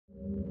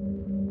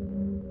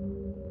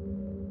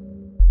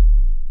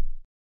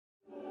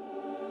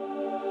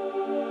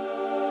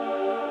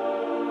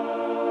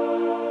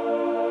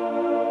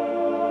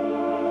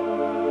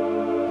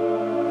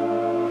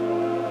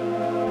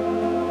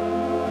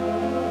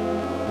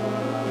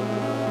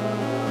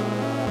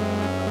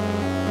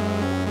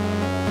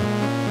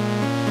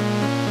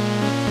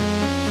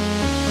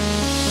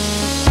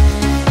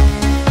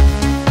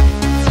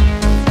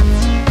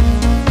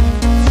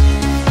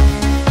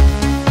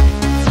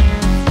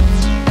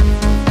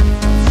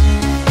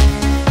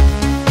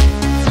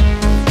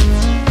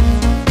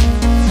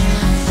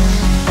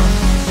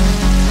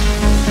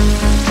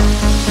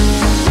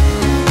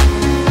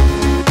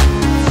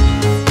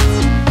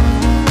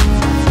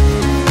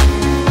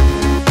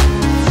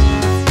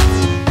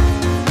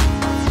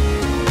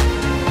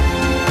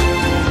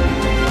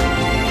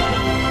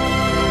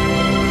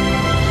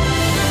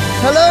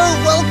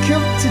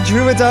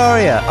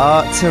Druidaria,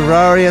 our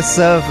Terraria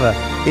server.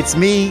 It's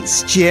me,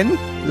 Stjin,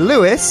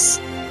 Lewis,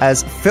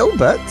 as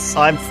Filbert.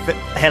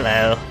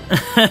 Hello.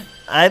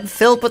 I'm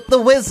Filbert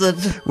the Wizard.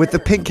 With the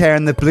pink hair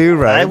and the blue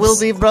robes. I will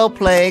be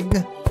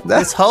role-playing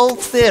this whole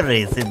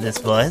series in this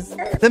voice.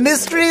 The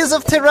mysteries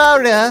of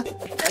Terraria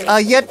are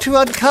yet to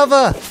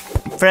uncover.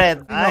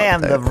 Friend, I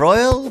am the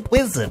royal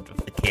wizard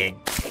of the king,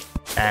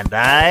 and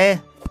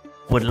I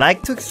would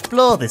like to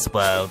explore this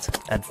world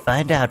and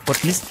find out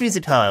what mysteries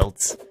it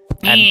holds,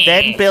 and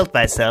then build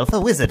myself a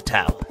wizard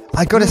tower.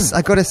 I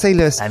gotta say,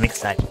 Lewis, I'm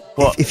excited.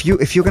 What? If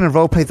you're gonna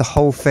roleplay the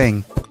whole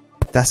thing,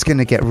 that's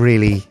gonna get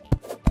really.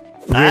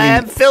 I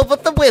am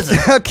Filbert the Wizard.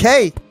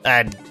 Okay.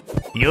 And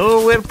you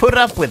will put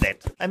up with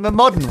it. I'm a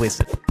modern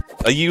wizard.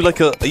 Are you like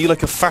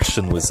a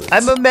fashion wizard?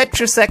 I'm a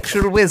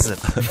metrosexual wizard.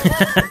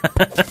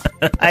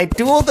 I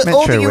do all the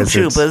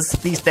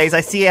YouTubers these days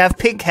I see have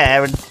pink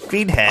hair and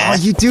green hair. Oh,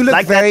 you do look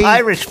like very... that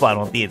Irish one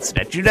on the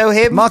internet. Do you know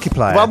him?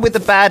 Markiplier. One with the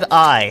bad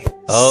eye.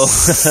 Oh.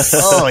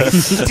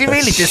 He's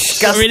really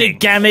disgusting. Really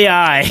gammy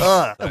eye.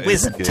 The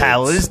wizard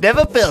towers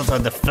never built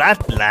on the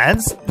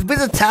flatlands. The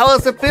wizard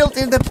towers are built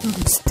in the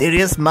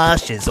mysterious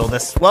marshes or the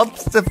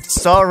swamps of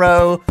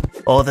sorrow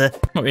or the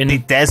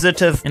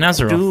desert of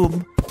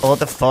doom. Or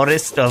the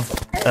forest of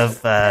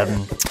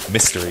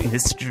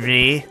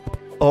mystery,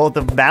 or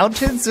the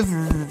mountains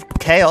of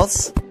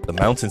chaos. The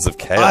mountains of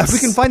chaos. If we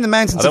can find the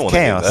mountains of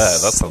chaos,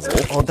 that sounds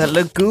awful. Or the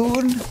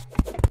lagoon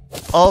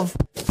of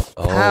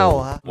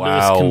power.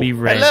 Wow! Can be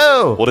red.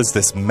 Hello. What is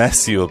this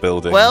mess you are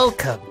building?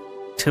 Welcome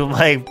to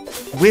my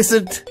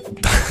wizard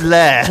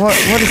lair. What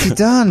has he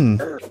done?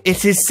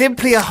 It is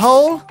simply a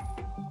hole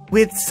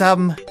with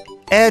some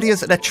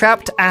areas and a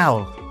trapped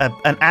owl,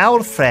 an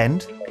owl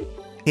friend.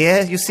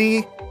 Here, you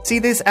see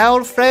this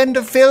owl friend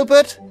of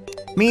Filbert?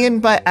 Me and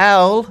my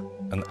owl.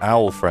 An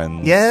owl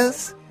friend?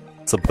 Yes.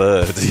 It's a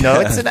bird. No,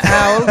 it's an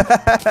owl.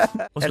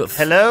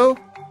 Hello?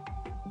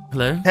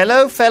 Hello?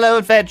 Hello, fellow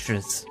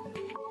adventurers.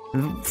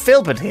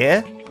 Filbert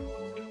here.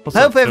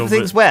 Hope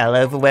everything's well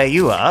over where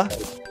you are.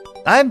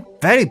 I'm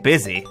very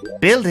busy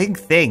building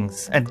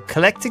things and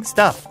collecting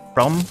stuff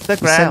from the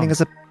ground. Sending us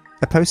a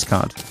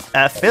postcard.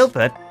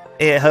 Filbert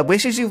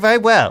wishes you very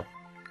well.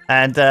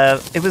 And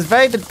it was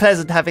very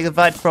pleasant having a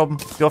invite from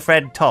your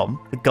friend Tom,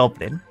 the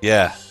goblin.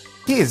 Yeah.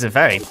 He is a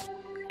very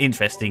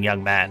interesting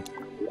young man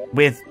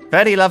with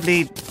very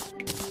lovely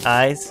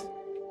eyes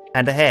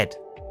and a head.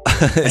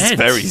 It's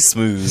very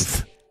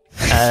smooth.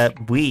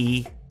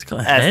 We,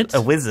 as a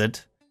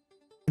wizard,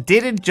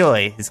 did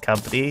enjoy his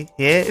company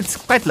here. It's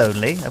quite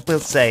lonely, I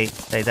will say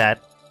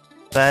that.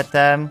 But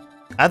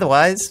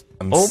otherwise,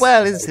 all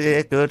well is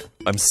here. Good.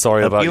 I'm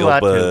sorry about your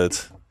bird.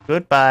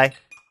 Goodbye.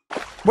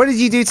 What did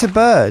you do to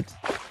Bird?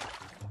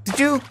 Did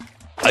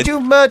you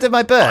murder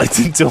my bird? I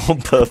didn't do it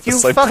on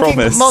purpose, I promise. You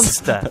fucking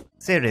monster.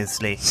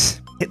 Seriously.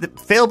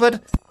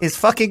 Filbert is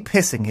fucking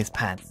pissing his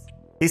pants.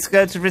 He's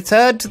going to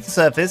return to the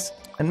surface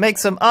and make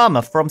some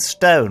armor from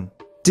stone.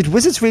 Did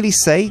wizards really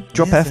say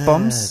drop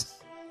F-bombs?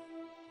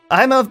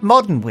 I'm a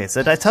modern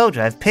wizard, I told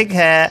you. I have pink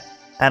hair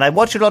and I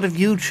watch a lot of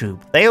YouTube.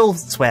 They all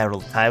swear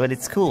all the time and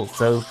it's cool,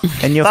 so...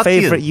 And your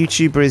favourite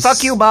YouTuber is...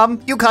 Fuck you, Mum.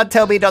 You can't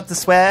tell me not to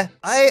swear.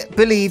 I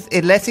believe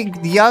in letting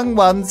the young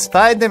ones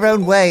find their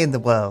own way in the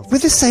world. We're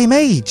the same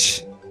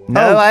age.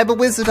 No, I'm a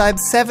wizard. I'm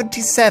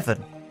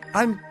 77.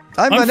 I'm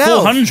an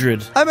elf.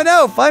 400. I'm an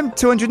elf. I'm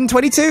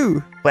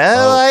 222.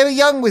 Well, I'm a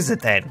young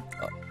wizard then.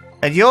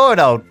 And you're an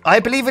old.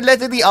 I believe in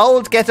letting the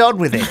old get on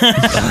with it.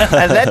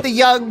 And let the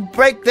young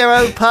break their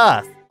own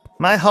path.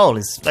 My hole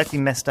is slightly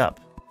messed up.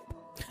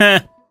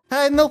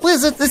 I'm a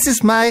wizard. This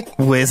is my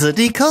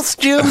wizardy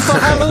costume for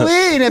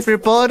Halloween,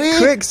 everybody.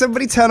 Quick,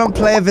 somebody turn on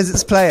player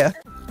visits player.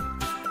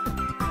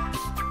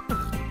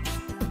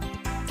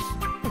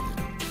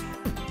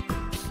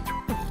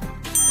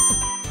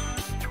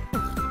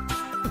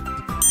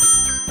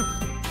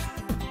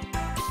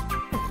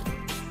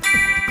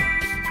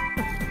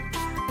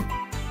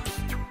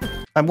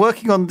 I'm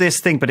working on this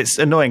thing, but it's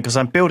annoying because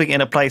I'm building it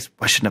in a place...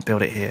 I shouldn't have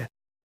built it here.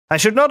 I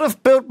should not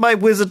have built my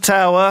wizard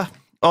tower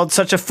on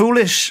such a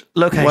foolish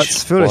location.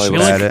 What's foolish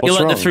about it? You're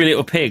like the three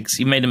little pigs.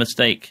 You made a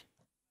mistake.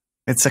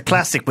 It's a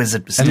classic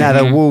wizard mistake. And now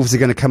the wolves are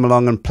going to come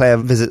along and play a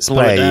visits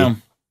play.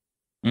 Down.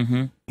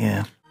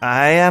 Yeah.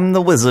 I am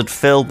the wizard,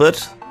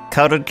 Filbert,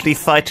 currently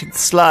fighting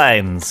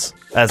slimes,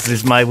 as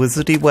is my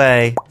wizardy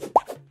way.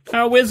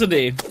 How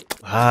wizardy?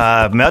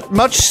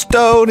 Much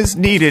stone is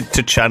needed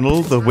to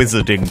channel the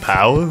wizarding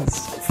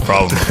powers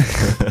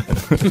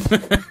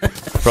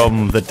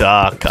from the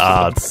dark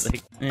arts.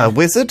 A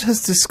wizard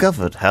has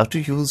discovered how to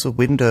use a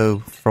window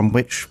from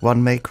which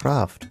one may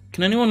craft.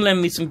 Can anyone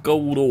lend me some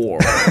gold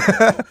ore?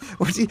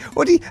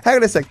 Hang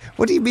on a sec.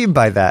 What do you mean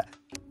by that?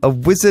 A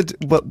wizard,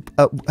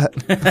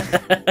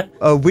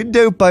 a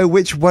window by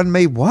which one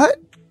may what?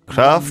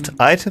 Craft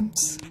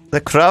items.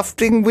 The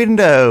crafting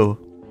window.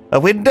 A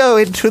window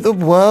into the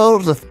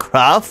world of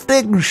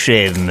crafting,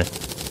 Shin.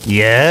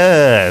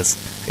 Yes.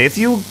 If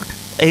you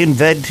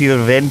invent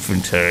your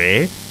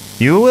inventory,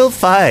 you will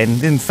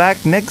find, in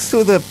fact, next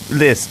to the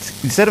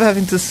list, instead of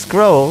having to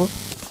scroll,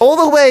 all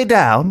the way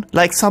down,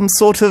 like some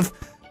sort of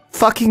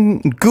fucking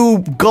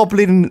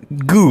goblin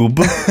goob.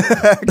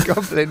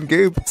 Goblin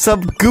goob.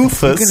 Some I'm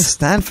goofus. going to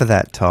stand for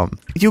that, Tom.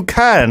 You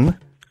can.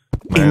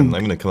 Man, I'm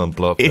going to come and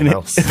blow up your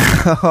house.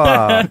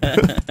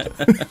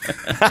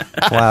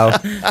 Wow.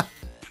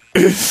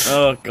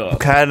 Oh, God.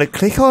 Can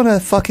click on a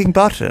fucking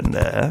button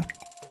there,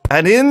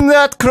 and in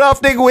that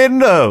crafting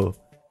window,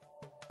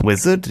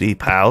 wizardly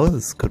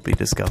powers could be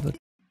discovered.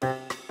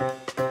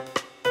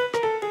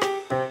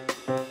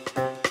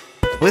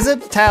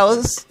 Wizard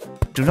towers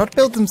do not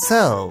build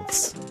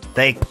themselves.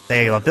 They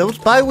are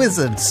built by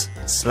wizards,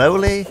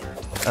 slowly,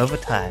 over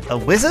time. A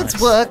wizard's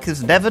work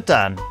is never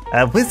done.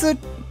 A wizard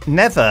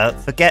never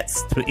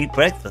forgets to eat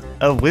breakfast.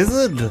 A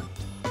wizard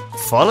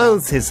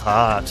follows his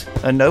heart.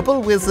 A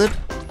noble wizard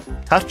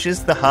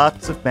touches the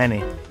hearts of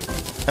many.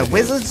 A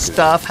wizard's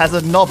staff has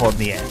a knob on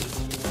the end.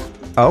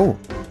 Oh.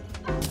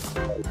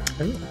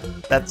 I think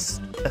that's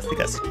a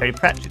very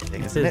practical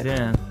thing, isn't it?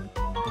 Yeah.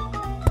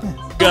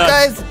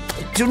 Guys,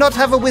 do not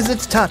have a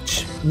wizard's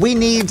touch. We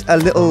need a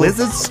little... A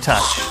wizard's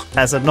touch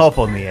has a knob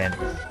on the end.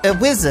 A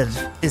wizard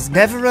is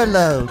never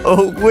alone.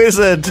 A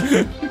wizard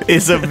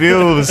is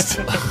amused.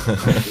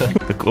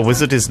 A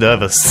wizard is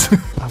nervous.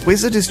 A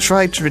wizard is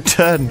trying to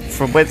return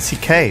from whence he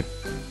came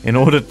in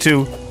order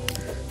to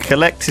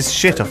collect his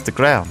shit off the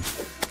ground.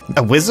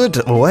 A wizard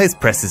always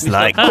presses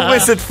like. A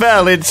wizard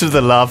fell into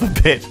the lava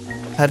pit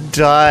and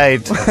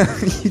died.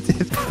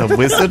 A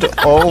wizard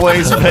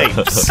always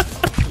vapes.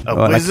 A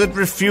wizard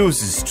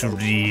refuses to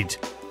read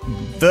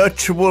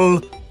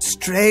virtual,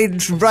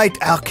 strange, right,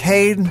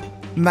 arcane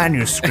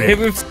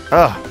manuscript.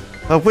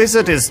 A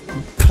wizard is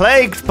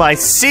plagued by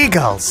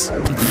seagulls.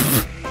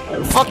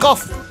 Fuck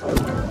off,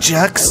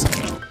 jerks.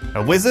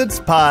 A wizard's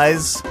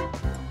pies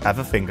have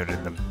a finger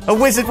in them. A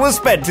wizard will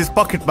spend his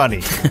pocket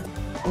money.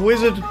 A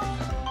wizard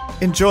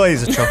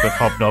enjoys a chocolate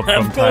hobnob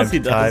from time to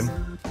time.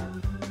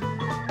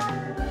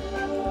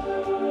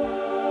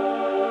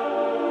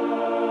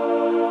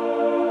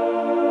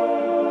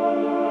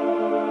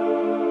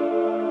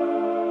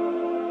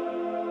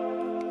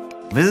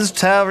 This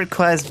tower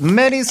requires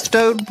many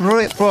stone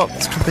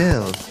blocks to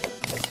build.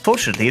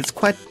 Fortunately, it's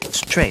quite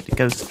straight. It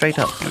goes straight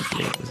up,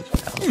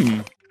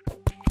 usually.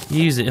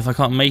 Use it if I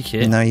can't make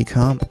it. No, you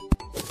can't.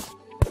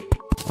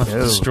 I'll have to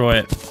destroy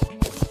it.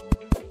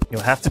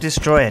 You'll have to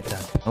destroy it,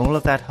 then. All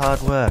of that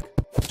hard work.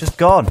 Just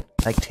gone,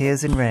 like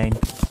tears in rain.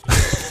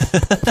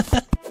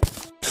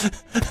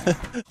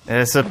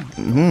 It's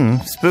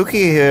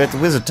spooky here at the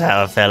Wizard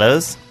Tower,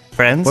 fellows.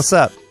 Friends. What's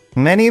up?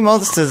 Many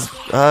monsters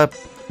are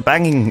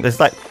banging. There's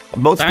like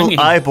multiple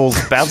eyeballs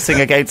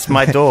bouncing against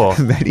my door.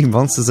 Many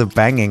monsters are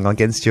banging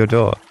against your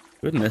door.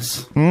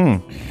 Goodness.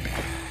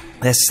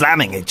 They're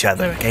slamming each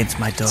other against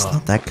my door. It's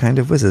not that kind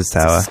of wizard's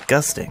tower.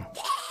 Disgusting.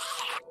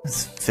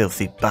 Those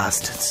filthy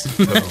bastards.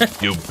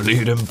 You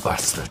bleeding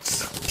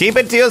bastards. Keep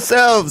it to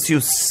yourselves, you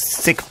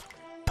sick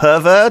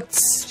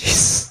perverts.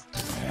 Jeez.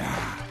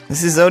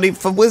 This is only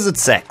for wizard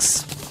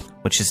sex,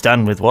 which is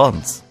done with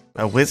wands.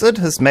 A wizard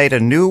has made a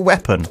new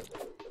weapon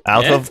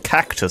out of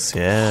cactus,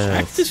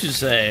 Cactus, you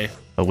say?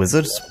 A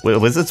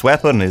wizard's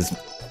weapon is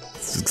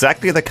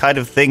exactly the kind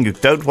of thing you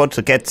don't want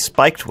to get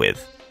spiked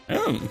with.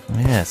 Oh.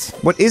 Yes.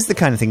 What is the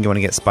kind of thing you want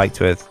to get spiked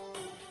with?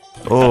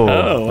 Oh,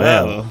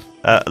 well.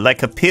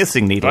 Like a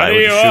piercing needle, I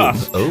would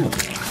assume.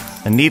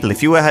 Oh. A needle.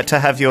 If you were to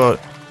have your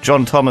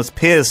John Thomas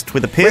pierced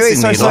with a piercing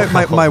needle.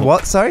 Sorry, my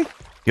what? Sorry?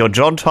 Your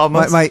John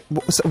Thomas?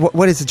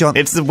 What is the John?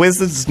 It's the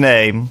wizard's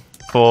name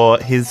for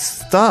his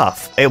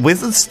staff. A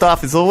wizard's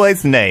staff is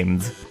always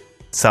named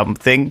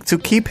something to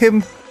keep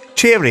him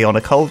cheery on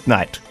a cold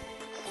night.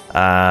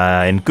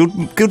 In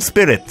good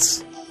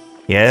spirits.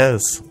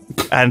 Yes.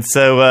 And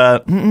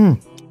so,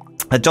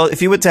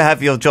 if you were to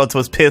have your John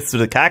Thomas pierced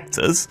with a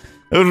cactus,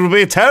 it would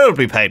be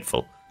terribly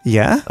painful.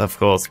 Yeah? Of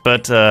course.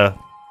 But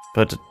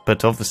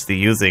obviously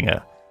using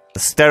a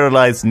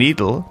sterilized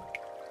needle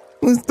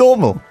was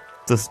normal.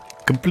 Just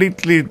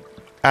completely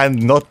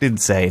and not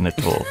insane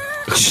at all.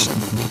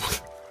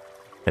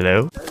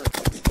 Hello?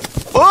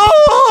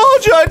 Oh,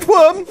 giant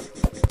worm!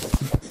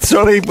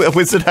 Sorry, a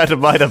wizard had a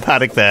minor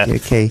panic there.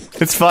 Okay.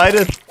 It's fine.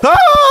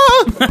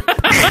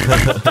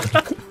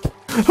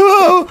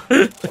 Oh,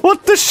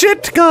 what the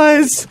shit,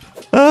 guys?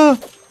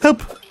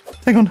 Help.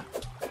 Hang on.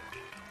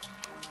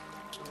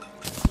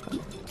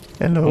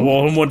 Hello.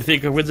 Well, I want to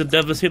think a wizard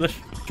never seen a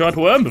giant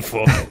worm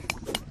before.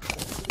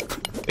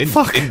 In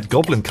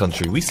Goblin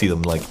Country, we see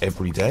them like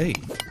every day.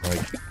 Like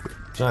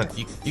giant,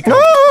 you can't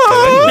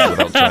go anywhere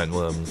without giant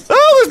worms.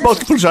 Oh, there's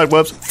multiple giant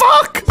worms.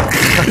 Fuck!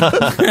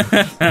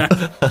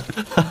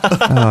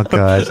 Oh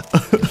god.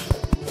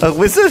 A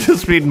wizard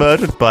has been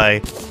murdered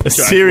by a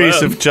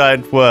series of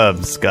giant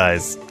worms,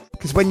 guys.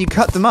 Because when you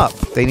cut them up,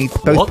 they need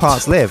both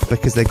parts live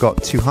because they've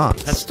got 2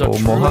 hearts. That's not or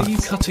true. more Why are hearts. you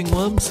cutting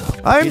worms up?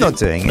 I'm not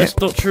doing That's it.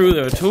 not true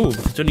though at all,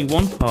 because only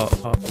one part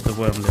of the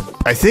worm lives.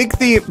 I think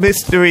the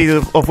mystery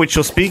of which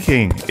you're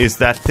speaking is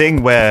that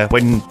thing where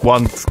when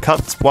one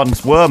cuts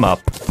one's worm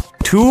up,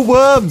 2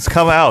 worms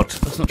come out.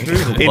 That's not true.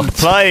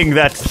 Implying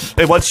that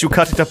once you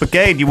cut it up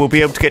again, you will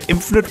be able to get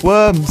infinite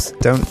worms.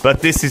 But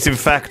this is in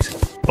fact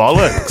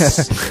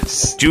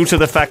bollocks. Due to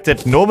the fact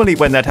that normally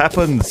when that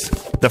happens,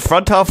 the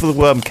front half of the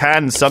worm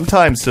can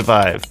sometimes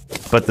survive,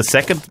 but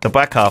the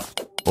back half,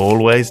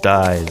 always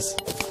dies.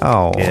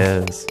 Oh.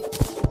 Yes.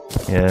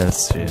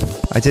 Yes,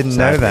 yes. I didn't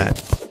know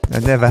that.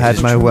 I've never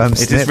had my worm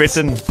snipped. It is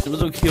written. It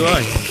was on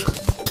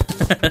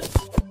QI.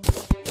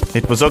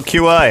 It was on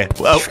QI.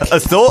 Well, a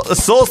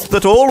source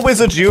that all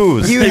wizards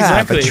use. You have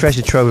Exactly. a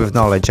treasure trove of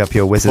knowledge up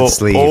your wizard For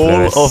sleeve, all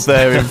Lewis. of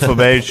their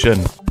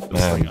information.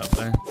 Up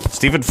there.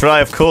 Stephen Fry,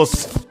 of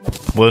course,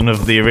 one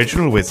of the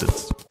original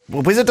wizards.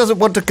 Well, wizard doesn't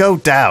want to go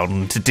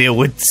down to deal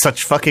with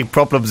such fucking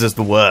problems as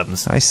the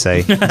worms. I say.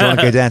 You don't want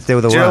to go down to deal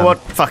with a Do worm. you know what?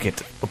 Fuck it.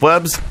 The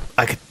worms,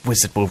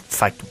 wizard will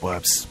fight the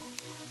worms.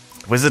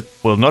 Wizard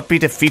will not be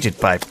defeated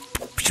by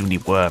puny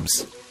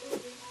worms.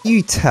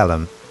 You tell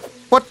him.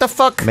 What the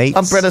fuck? Mates.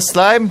 Umbrella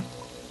slime?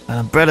 An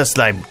umbrella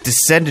slime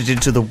descended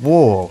into the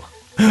wall.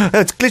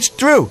 It's glitched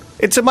through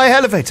into my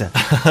elevator.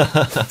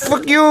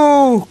 Fuck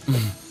you!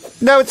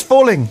 Now it's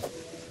falling.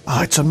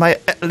 Oh, it's on my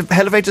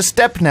elevator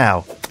step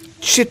now.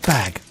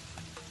 Shitbag.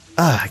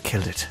 Ah, I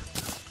killed it.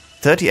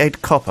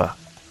 38 copper.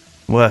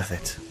 Worth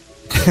it.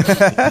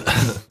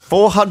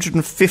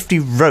 450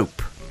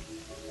 rope.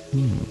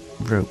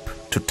 Rope.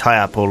 To tie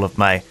up all of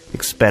my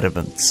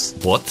experiments.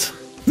 What?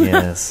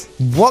 Yes.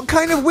 What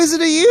kind of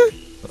wizard are you?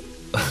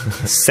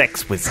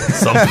 Sex wizard.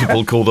 Some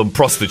people call them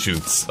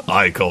prostitutes.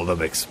 I call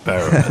them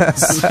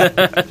experiments.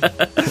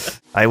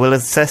 I will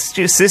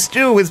assist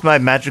you with my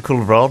magical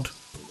rod.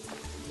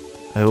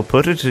 I will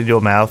put it in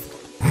your mouth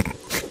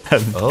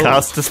and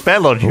cast a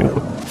spell on you.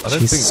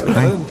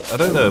 I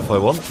don't know if I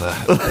want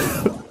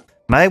that.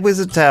 My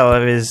wizard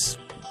tower is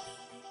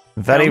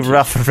very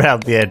rough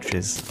around the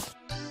edges.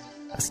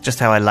 That's just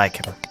how I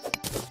like him.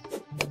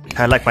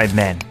 I like my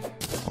men,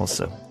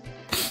 also.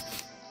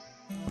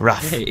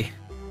 Rough Hey.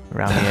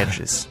 around the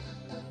edges.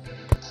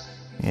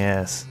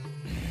 Yes.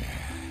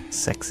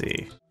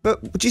 Sexy.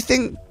 But do you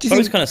think...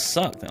 Bows kind of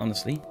suck,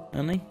 honestly,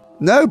 don't they?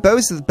 No,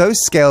 bows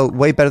scale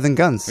way better than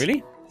guns.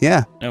 Really?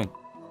 Yeah. No.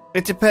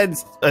 It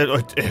depends.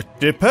 It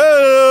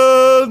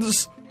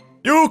depends.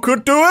 You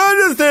could do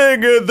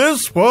anything in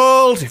this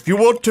world if you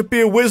want to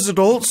be a wizard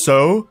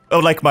also. Oh,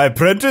 like my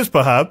apprentice,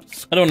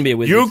 perhaps. I don't want to be a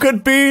wizard. You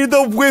could be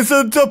the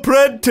wizard's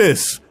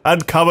apprentice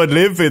and come and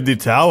live in the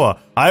tower.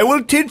 I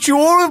will teach you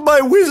all of my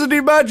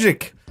wizardy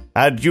magic,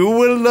 and you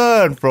will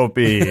learn from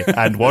me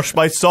and wash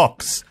my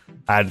socks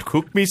and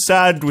cook me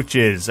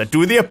sandwiches and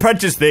do the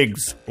apprentice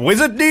things.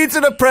 Wizard needs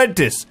an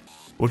apprentice.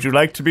 Would you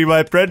like to be my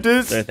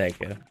apprentice? No, thank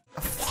you.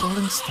 A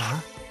falling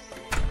star?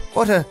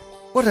 What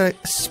a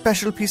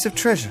special piece of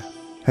treasure.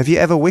 Have you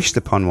ever wished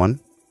upon one?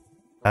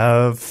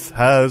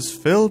 Has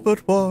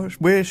Filbert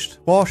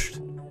washed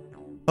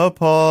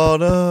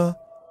upon a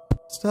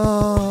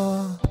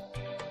star?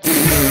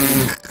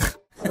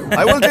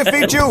 I will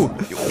defeat you,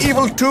 you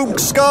evil tomb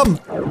scum!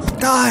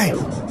 Die!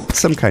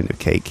 Some kind of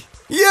cake.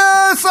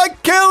 Yes, I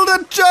killed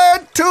a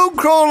giant tomb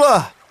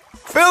crawler!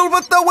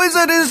 Filbert the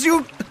wizard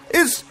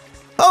is...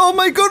 Oh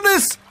my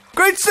goodness!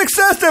 Great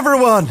success,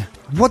 everyone!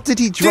 What did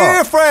he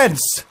Dear drop?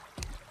 friends!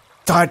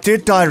 Dear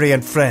diary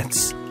and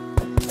friends,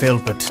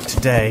 Filbert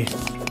today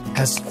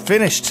has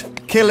finished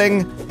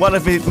killing one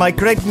of my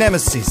great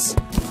nemesis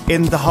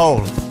in the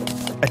hole.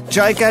 A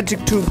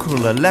gigantic tomb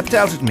crawler leapt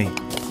out at me,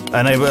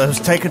 and I was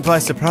taken by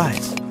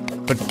surprise.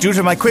 But due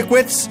to my quick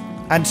wits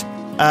and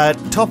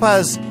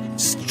Topaz's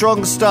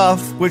strong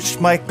staff, which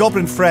my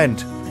goblin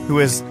friend, who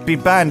has been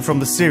banned from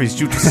the series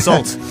due to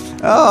salt,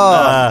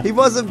 He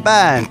wasn't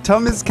banned.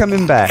 Tom is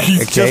coming back.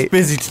 he's Okay. just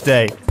busy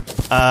today.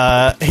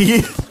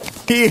 He,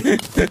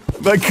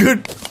 my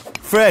good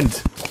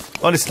friend.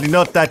 Honestly,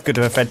 not that good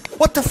of a friend.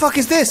 What the fuck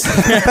is this?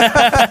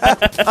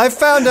 I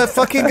found a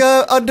fucking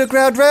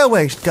underground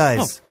railway,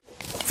 guys.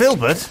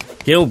 Filbert?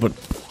 Gilbert.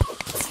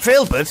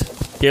 Filbert?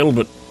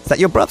 Gilbert. Is that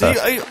your brother?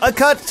 I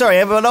can't, sorry,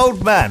 I'm an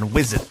old man,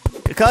 wizard.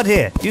 I can't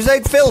hear. You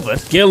say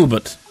Filbert?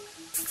 Gilbert.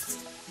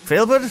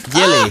 Filbert?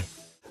 Gilly.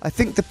 I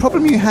think the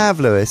problem you have,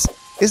 Lewis,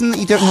 isn't that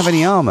you don't have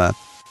any armor.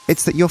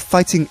 It's that you're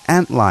fighting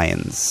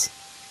antlions.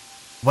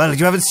 Well,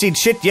 you haven't seen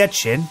shit yet,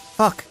 Shin.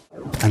 Fuck.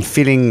 And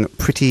feeling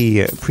pretty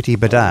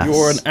badass.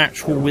 You're an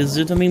actual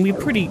wizard. I mean, we're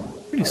pretty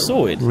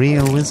saw it.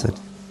 real wizard.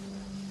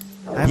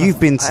 I'm You've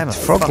been to I'm a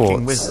fucking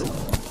Frogwarts. wizard.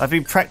 I've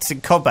been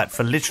practicing combat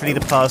for literally the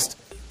past,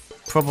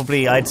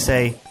 probably, I'd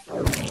say,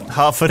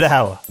 half an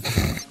hour.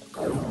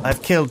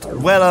 I've killed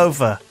well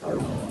over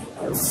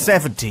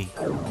 70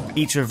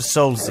 each of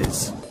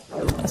Soulses.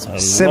 That's a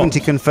 70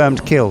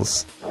 confirmed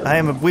kills. I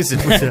am a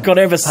wizard with a... Got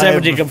over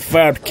 70 I am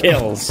confirmed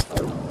kills.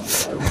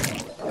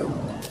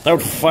 Don't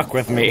fuck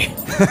with me.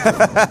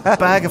 a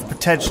bag of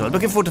potential. I'm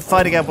looking forward to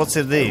finding out what's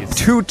in these.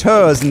 2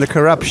 tours in the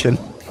corruption.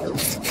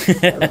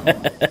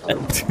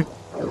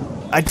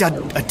 I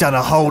done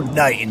a whole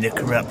night in the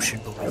corruption,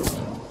 boys.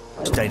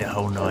 Stayed a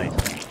whole night.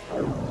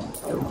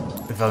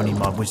 With only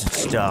my wizard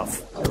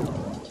staff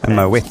And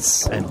my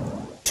wits. and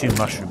 2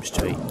 mushrooms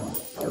to eat.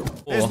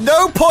 There's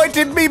no point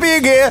in me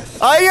being here.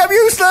 I am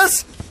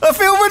useless.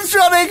 Filbert's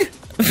running.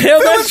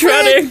 Filbert's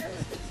running.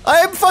 I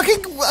am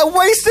fucking a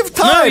waste of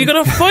time. No, you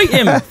gotta fight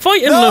him.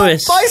 Fight him, No,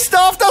 Lewis. my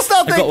staff does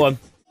nothing. I got one.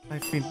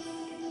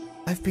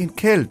 I've been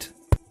killed.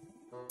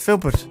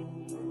 Filbert.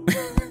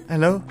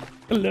 Hello?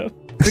 Hello.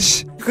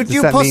 Could Does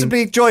you that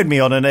possibly join me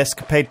on an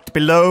escapade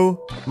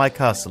below my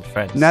castle,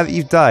 friends? Now that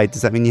you've died,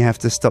 does that mean you have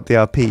to stop the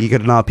RP? You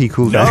got an RP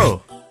cooldown?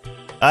 No.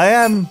 I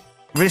am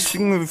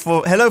wishing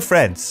for... Hello,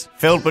 friends.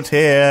 Filbert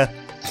here.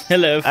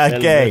 Hello.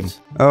 Again.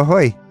 Oh,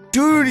 hoi.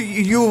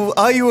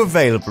 Are you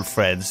available,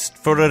 friends,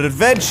 for an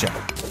adventure?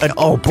 An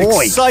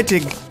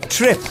exciting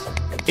trip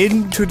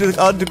into the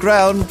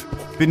underground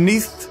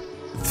beneath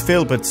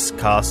Filbert's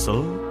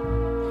castle.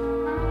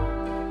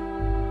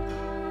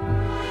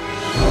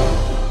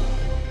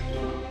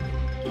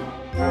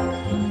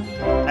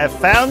 I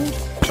found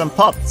some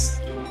pots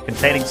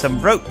containing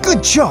some rope.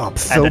 Good job,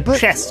 And Filbert. a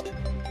chest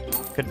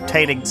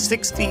containing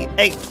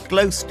 68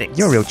 glow sticks.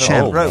 You're a real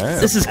champ. Rope.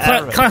 This is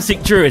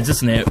classic druids,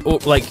 isn't it? Or,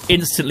 like,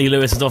 instantly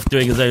Lewis is off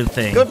doing his own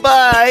thing.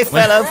 Goodbye,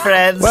 fellow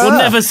friends. We'll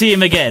never see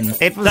him again.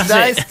 It was That's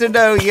nice to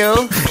know you,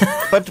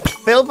 but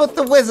Filbert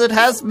the Wizard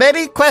has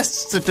many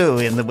quests to do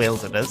in the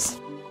wilderness.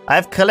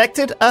 I've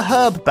collected a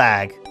herb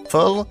bag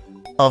full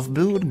of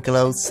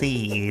moonglow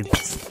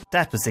seeds.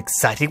 That was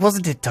exciting,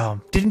 wasn't it,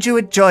 Tom? Didn't you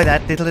enjoy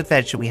that little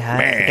adventure we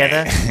had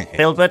together?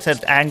 Filbert and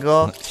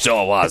Angor,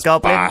 Sure was, the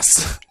goblin.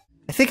 boss.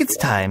 I think it's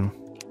time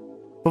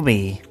for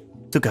me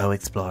to go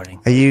exploring.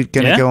 Are you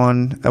going to Yeah? go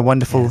on a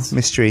wonderful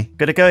mystery?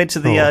 Gonna go into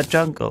the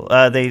jungle,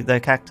 the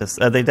cactus,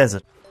 the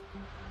desert.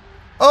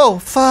 Oh,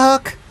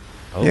 fuck!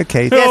 You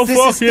okay? Oh,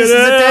 This is a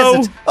hell.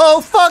 desert.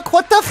 Oh, fuck!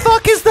 What the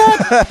fuck is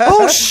that?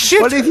 Oh,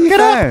 shit! What have you Get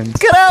found? out!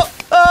 Get out!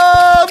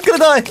 Oh, I'm gonna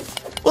die!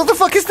 What the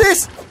fuck is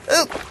this?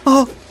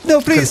 Oh, no, I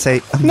was going to please!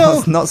 say, I'm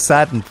No. not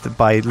saddened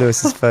by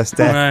Lewis's first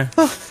death.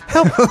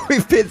 No.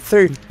 We've been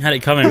through. Had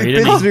it coming, We've really,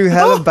 been didn't he? through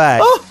hell and back.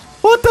 Oh,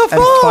 what the And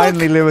fuck?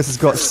 finally, Lewis has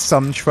got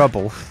some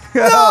trouble.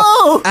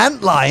 No!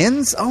 Ant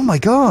lions? Oh my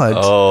god.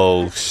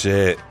 Oh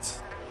shit.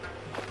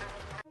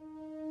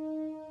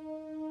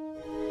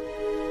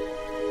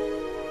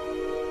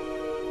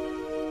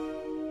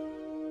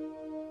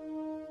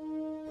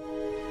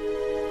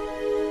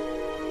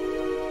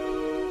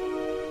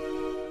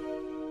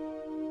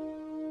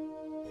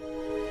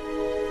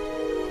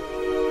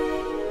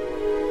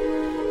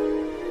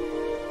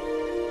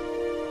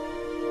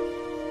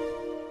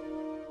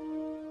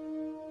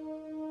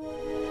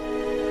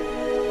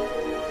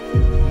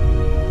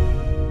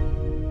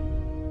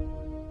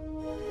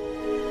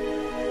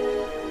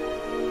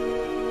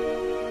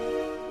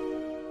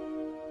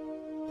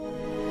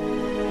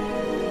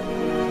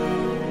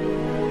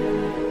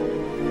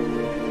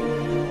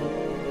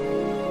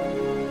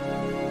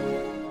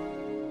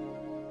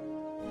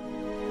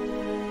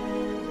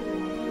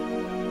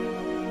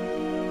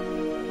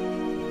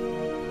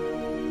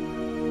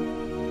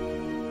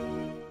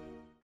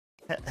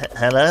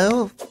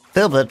 Hello?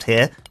 Filbert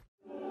here.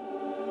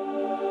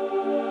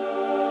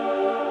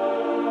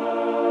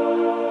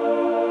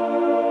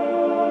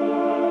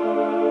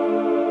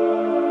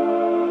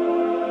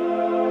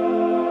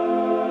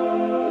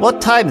 What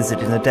time is it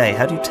in the day?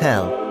 How do you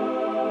tell?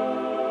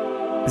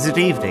 Is it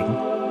evening?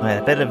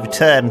 I better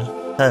return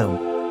home.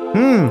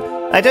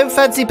 I don't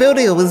fancy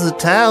building a wizard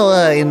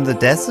tower in the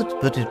desert,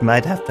 but it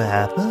might have to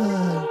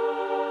happen.